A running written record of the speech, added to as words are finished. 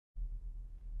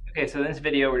Okay, so in this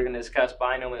video we're going to discuss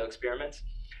binomial experiments.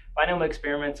 Binomial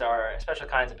experiments are special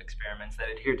kinds of experiments that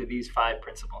adhere to these 5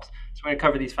 principles. So we're going to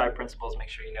cover these 5 principles, make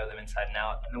sure you know them inside and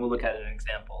out, and then we'll look at an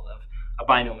example of a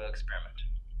binomial experiment.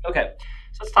 Okay,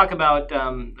 so let's talk about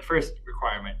the first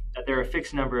requirement, that there are a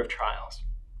fixed number of trials.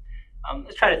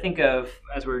 Let's try to think of,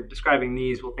 as we're describing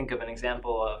these, we'll think of an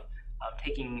example of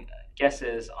taking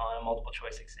guesses on a multiple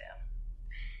choice exam.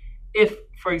 If,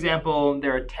 for example,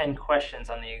 there are 10 questions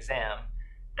on the exam,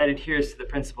 that adheres to the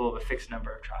principle of a fixed number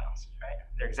of trials, right?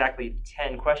 There are exactly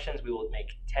 10 questions. We will make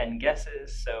 10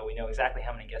 guesses, so we know exactly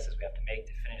how many guesses we have to make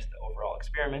to finish the overall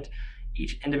experiment.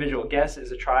 Each individual guess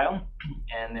is a trial,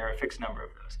 and there are a fixed number of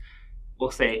those. We'll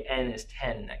say n is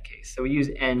 10 in that case. So we use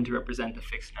n to represent the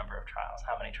fixed number of trials,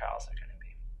 how many trials there are going to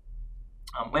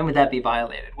be. When would that be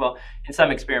violated? Well, in some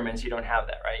experiments, you don't have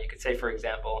that, right? You could say, for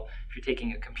example, if you're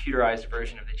taking a computerized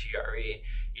version of the GRE,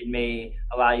 it may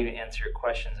allow you to answer your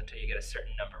questions until you get a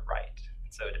certain number right.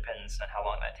 So it depends on how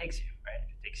long that takes you, right?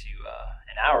 If it takes you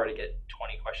an hour to get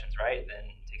 20 questions right,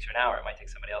 then it takes you an hour. It might take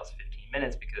somebody else 15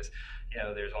 minutes because,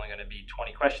 there's only going to be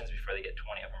 20 questions before they get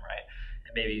 20 of them right.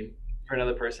 And maybe for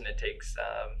another person, it takes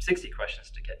 60 questions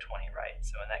to get 20 right.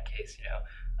 So in that case,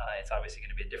 it's obviously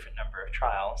going to be a different number of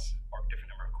trials or a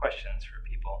different number of questions for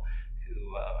people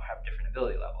who have different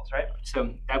ability levels, right?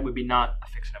 So that would be not a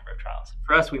fixed number of trials.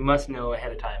 For us, we must know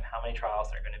ahead of time how many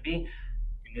trials there are going to be.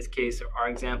 In this case, our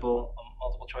example, a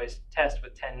multiple choice test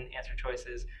with 10 answer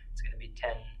choices, it's going to be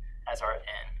 10 as our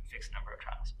n, fixed number of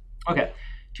trials. Okay,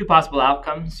 2 possible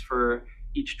outcomes for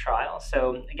each trial.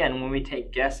 So again, when we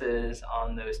take guesses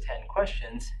on those 10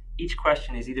 questions, each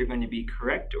question is either going to be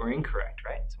correct or incorrect,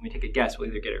 right? So when we take a guess, we'll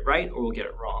either get it right or we'll get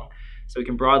it wrong. So we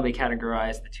can broadly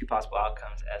categorize the 2 possible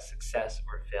outcomes as success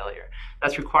or failure.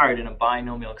 That's required in a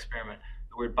binomial experiment.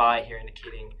 The word bi here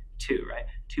indicating 2, right?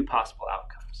 2 possible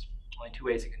outcomes. Only 2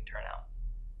 ways it can turn out.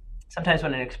 Sometimes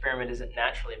when an experiment isn't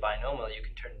naturally binomial, you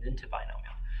can turn it into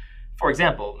binomial. For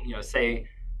example, say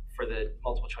for the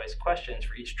multiple choice questions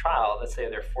for each trial, let's say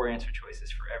there are 4 answer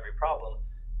choices for every problem.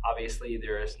 Obviously,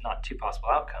 there is not 2 possible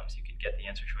outcomes. You could get the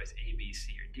answer choice A, B,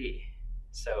 C, or D.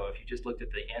 So if you just looked at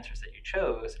the answers that you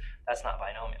chose, that's not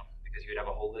binomial because you would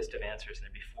have a whole list of answers and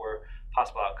there'd be 4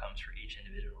 possible outcomes for each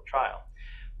individual trial.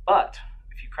 But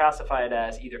if you classify it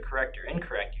as either correct or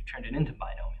incorrect, you've turned it into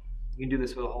binomial. You can do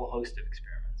this with a whole host of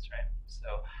experiments, right? So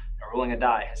rolling a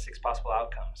die has 6 possible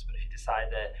outcomes, but if you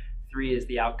decide that 3 is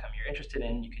the outcome you're interested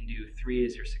in, you can do 3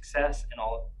 as your success and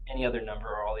any other number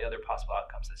or all the other possible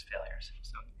outcomes as failures.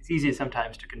 So it's easy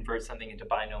sometimes to convert something into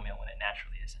binomial when it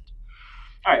naturally isn't.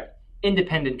 All right.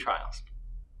 Independent trials.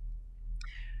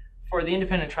 For the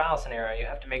independent trial scenario, you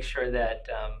have to make sure that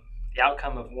the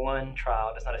outcome of one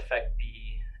trial does not affect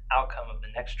the outcome of the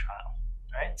next trial,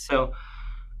 right? So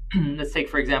let's take,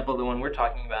 for example, the one we're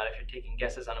talking about. If you're taking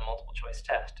guesses on a multiple choice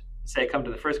test, say I come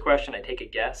to the first question, I take a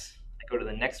guess, I go to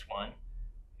the next one.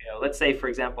 Let's say, for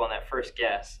example, on that first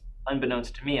guess,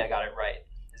 unbeknownst to me, I got it right.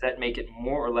 Does that make it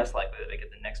more or less likely that I get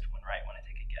the next one right when I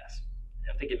take a guess? I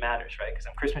don't think it matters, right? Because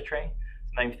I'm Christmas tree.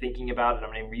 I'm not even thinking about it.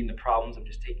 I'm not even reading the problems. I'm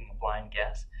just taking a blind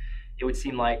guess. It would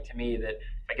seem like to me that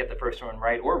if I get the first one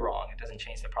right or wrong, it doesn't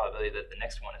change the probability that the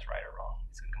next one is right or wrong.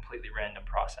 It's a completely random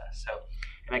process. So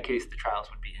in that case, the trials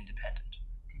would be independent.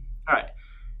 All right,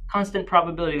 constant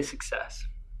probability of success.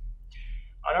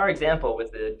 On our example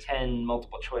with the 10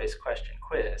 multiple choice question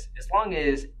quiz, as long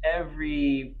as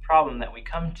every problem that we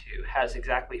come to has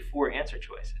exactly 4 answer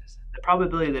choices, the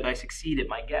probability that I succeed at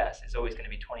my guess is always going to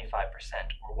be 25%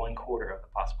 or 1/4 of the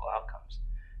possible outcomes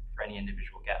for any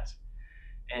individual guess.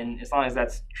 And as long as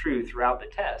that's true throughout the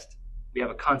test, we have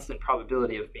a constant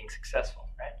probability of being successful,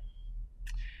 right?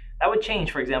 That would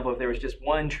change, for example, if there was just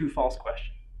 1 true-false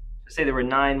question. So say there were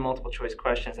 9 multiple choice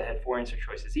questions that had 4 answer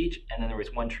choices each, and then there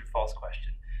was 1 true-false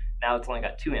question. Now it's only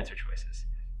got 2 answer choices.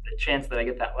 The chance that I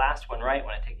get that last one right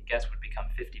when I take a guess would become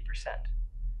 50%.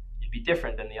 It'd be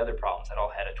different than the other problems that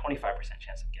all had a 25%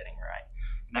 chance of getting it right.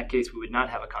 In that case, we would not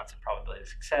have a constant probability of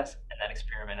success, and that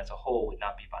experiment as a whole would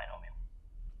not be binomial.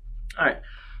 All right.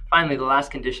 Finally, the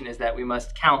last condition is that we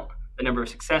must count the number of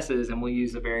successes, and we'll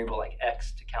use a variable like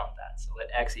x to count that. So let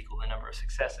x equal the number of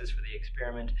successes for the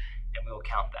experiment, and we'll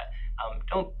count that.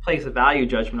 Don't place a value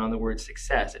judgment on the word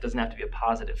success. It doesn't have to be a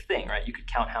positive thing, right? You could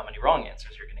count how many wrong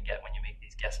answers you're going to get when you make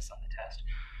these guesses on the test,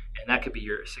 and that could be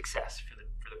your success for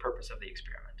the purpose of the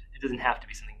experiment. It doesn't have to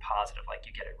be something positive like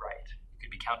you get it right. You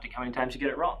could be counting how many times you get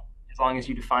it wrong. As long as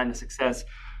you define the success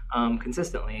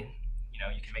consistently,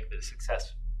 you can make the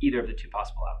success either of the 2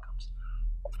 possible outcomes.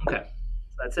 Okay,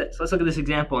 so that's it. So let's look at this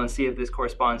example and see if this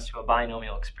corresponds to a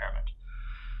binomial experiment.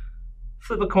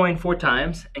 Flip a coin 4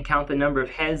 times and count the number of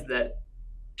heads that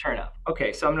turn up.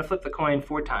 Okay, so I'm going to flip the coin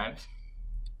 4 times.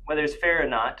 Whether it's fair or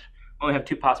not, we only have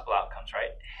 2 possible outcomes,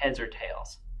 right? Heads or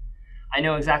tails. I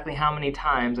know exactly how many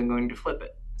times I'm going to flip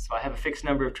it. So I have a fixed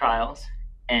number of trials,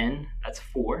 n, that's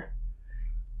 4.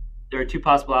 There are 2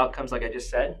 possible outcomes, like I just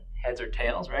said, heads or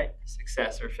tails, right?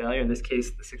 Success or failure. In this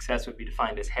case, the success would be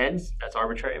defined as heads. That's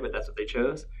arbitrary, but that's what they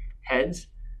chose. Heads.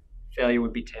 Failure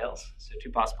would be tails. So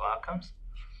 2 possible outcomes.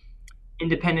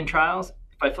 Independent trials.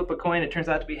 If I flip a coin, it turns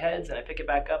out to be heads, and I pick it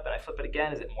back up and I flip it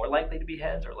again, is it more likely to be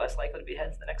heads or less likely to be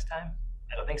heads the next time?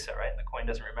 I don't think so, right? The coin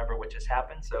doesn't remember what just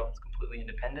happened, so it's completely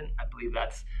independent. I believe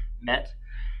that's met.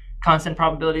 Constant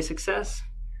probability of success.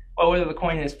 Well, whether the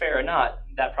coin is fair or not,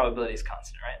 that probability is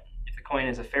constant, right? If the coin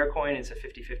is a fair coin, it's a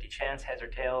 50-50 chance, heads or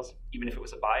tails. Even if it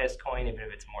was a biased coin, even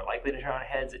if it's more likely to turn out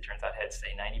heads, it turns out heads, say,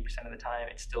 90% of the time,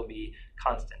 it'd still be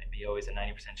constant. It'd be always a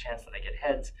 90% chance that I get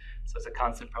heads, so it's a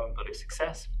constant probability of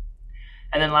success.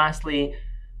 And then lastly,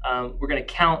 we're going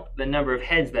to count the number of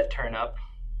heads that turn up.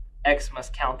 X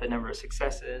must count the number of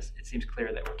successes. It seems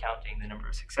clear that we're counting the number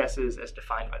of successes as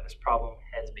defined by this problem,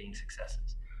 heads being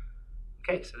successes.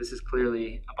 Okay, so this is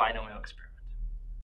clearly a binomial experiment.